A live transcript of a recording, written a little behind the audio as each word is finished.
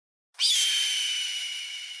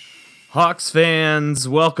Hawks fans,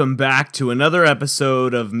 welcome back to another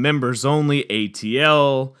episode of Members Only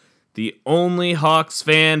ATL, the only Hawks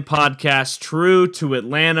fan podcast true to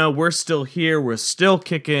Atlanta. We're still here. We're still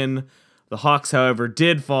kicking. The Hawks, however,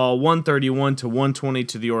 did fall 131-120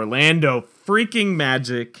 to the Orlando freaking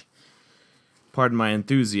Magic. Pardon my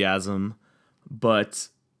enthusiasm. But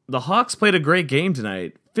the Hawks played a great game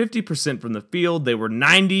tonight. 50% from the field. They were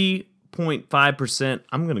 90.5%.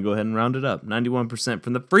 I'm going to go ahead and round it up. 91%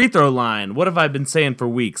 from the free throw line. What have I been saying for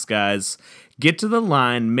weeks, guys? Get to the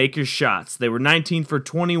line, make your shots. They were 19 for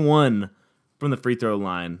 21 from the free throw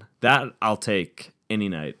line. That I'll take any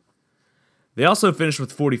night. They also finished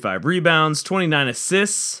with 45 rebounds, 29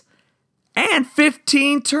 assists, and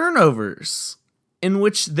 15 turnovers, in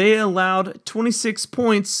which they allowed 26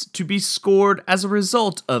 points to be scored as a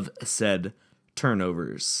result of said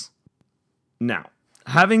turnovers. Now,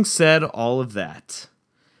 having said all of that,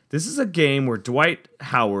 this is a game where Dwight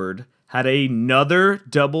Howard had another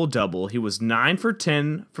double-double. He was 9 for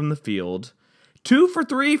 10 from the field, 2 for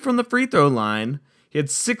 3 from the free throw line. He had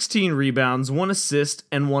 16 rebounds, 1 assist,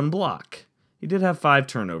 and 1 block. He did have 5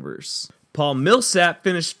 turnovers. Paul Millsap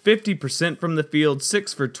finished 50% from the field,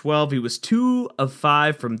 6 for 12. He was 2 of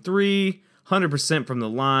 5 from 3, 100% from the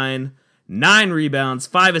line, 9 rebounds,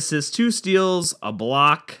 5 assists, 2 steals, a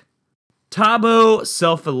block. Thabo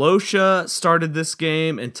Sefolosha started this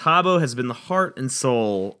game, and Thabo has been the heart and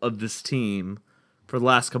soul of this team for the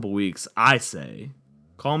last couple weeks, I say.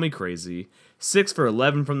 Call me crazy. 6 for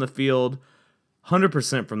 11 from the field,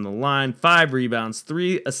 100% from the line, 5 rebounds,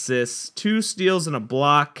 3 assists, 2 steals, and a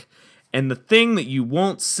block. And the thing that you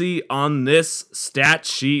won't see on this stat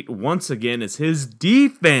sheet, once again, is his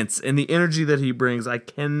defense and the energy that he brings. I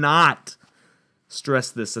cannot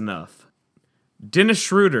stress this enough. Dennis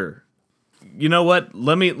Schroeder. You know what?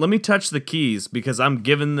 Let me touch the keys because I'm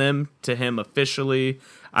giving them to him officially.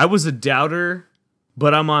 I was a doubter,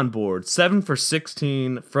 but I'm on board. 7 for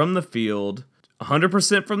 16 from the field,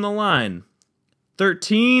 100% from the line,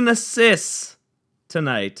 13 assists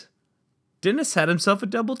tonight. Dennis had himself a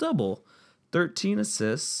double-double. 13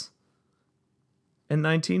 assists and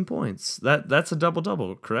 19 points. That's a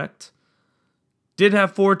double-double, correct? Did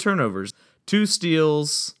have 4 turnovers, 2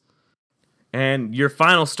 steals. And your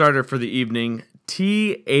final starter for the evening,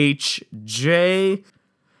 THJ,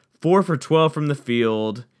 4 for 12 from the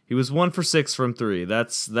field. He was 1 for 6 from 3.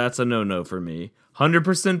 That's a no-no for me.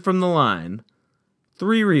 100% from the line.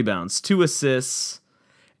 3 rebounds, 2 assists.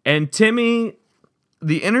 And Timmy,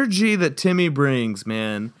 the energy that Timmy brings,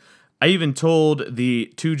 man. I even told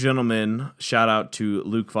the 2 gentlemen, shout out to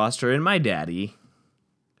Luke Foster and my daddy,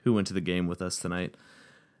 who went to the game with us tonight.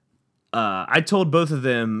 I told both of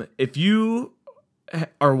them, if you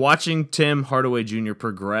are watching Tim Hardaway Jr.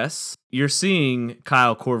 progress, you're seeing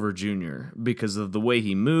Kyle Korver Jr. because of the way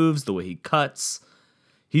he moves, the way he cuts.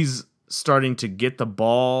 He's starting to get the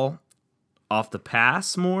ball off the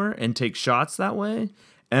pass more and take shots that way,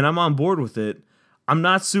 and I'm on board with it. I'm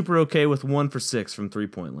not super okay with 1 for 6 from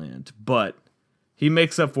three-point land, but he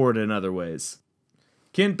makes up for it in other ways.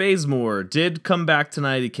 Kent Bazemore did come back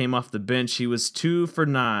tonight. He came off the bench. He was 2 for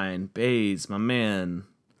 9. Baze, my man.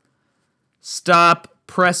 Stop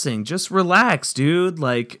pressing. Just relax, dude.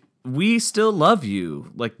 Like, we still love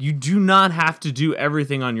you. Like, you do not have to do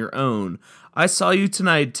everything on your own. I saw you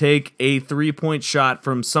tonight take a 3-point shot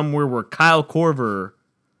from somewhere where Kyle Korver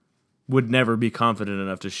would never be confident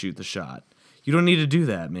enough to shoot the shot. You don't need to do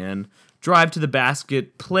that, man. Drive to the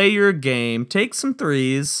basket, play your game, take some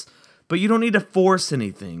threes, but you don't need to force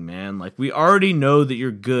anything, man. Like, we already know that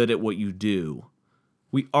you're good at what you do.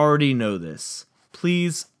 We already know this.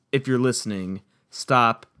 Please, if you're listening,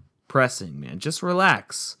 stop pressing, man. Just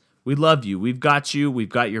relax. We love you. We've got you. We've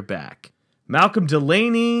got your back. Malcolm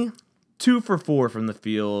Delaney, 2 for 4 from the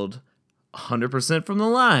field, 100% from the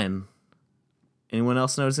line. Anyone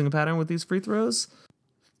else noticing a pattern with these free throws?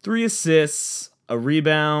 3 assists, a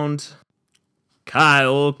rebound.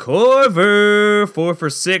 Kyle Korver, 4 for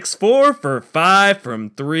 6, 4 for 5 from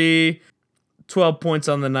 3, 12 points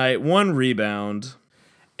on the night, 1 rebound.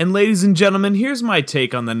 And ladies and gentlemen, here's my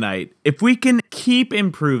take on the night. If we can keep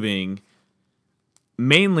improving,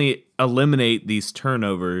 mainly eliminate these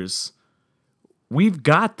turnovers, we've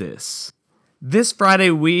got this. This Friday,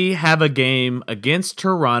 we have a game against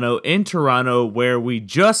Toronto in Toronto where we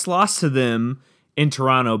just lost to them in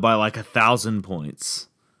Toronto by like 1,000 points.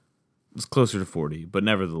 It was closer to 40, but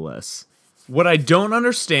nevertheless. What I don't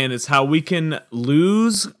understand is how we can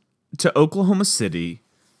lose to Oklahoma City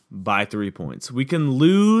by 3 points. We can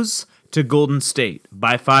lose to Golden State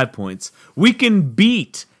by 5 points. We can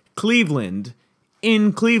beat Cleveland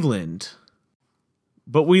in Cleveland.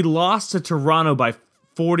 But we lost to Toronto by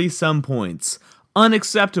 40-some points.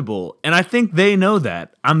 Unacceptable. And I think they know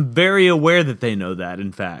that. I'm very aware that they know that,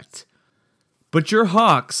 in fact. But your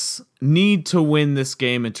Hawks need to win this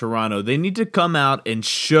game in Toronto. They need to come out and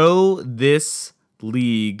show this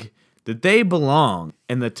league that they belong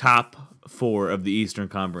in the top 4 of the Eastern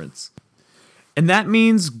Conference. And that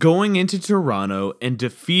means going into Toronto and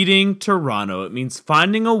defeating Toronto. It means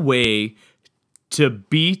finding a way to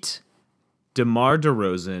beat DeMar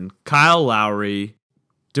DeRozan, Kyle Lowry,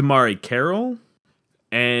 DeMarre Carroll,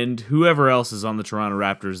 and whoever else is on the Toronto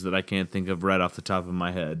Raptors that I can't think of right off the top of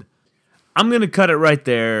my head. I'm going to cut it right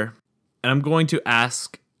there, and I'm going to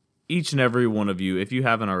ask each and every one of you, if you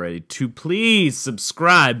haven't already, to please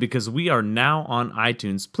subscribe, because we are now on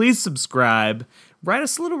iTunes. Please subscribe. Write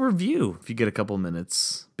us a little review if you get a couple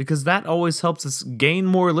minutes, because that always helps us gain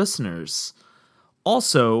more listeners.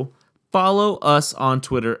 Also, follow us on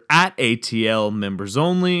Twitter at ATL Members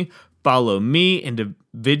Only. Follow me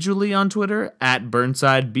individually on Twitter at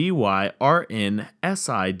Burnside, BYRNSIDE.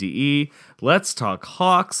 Let's talk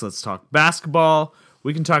Hawks. Let's talk basketball.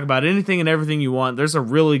 We can talk about anything and everything you want. There's a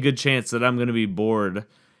really good chance that I'm going to be bored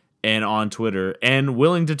and on Twitter and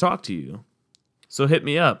willing to talk to you. So hit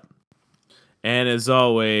me up. And as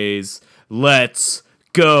always, let's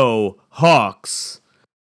go Hawks.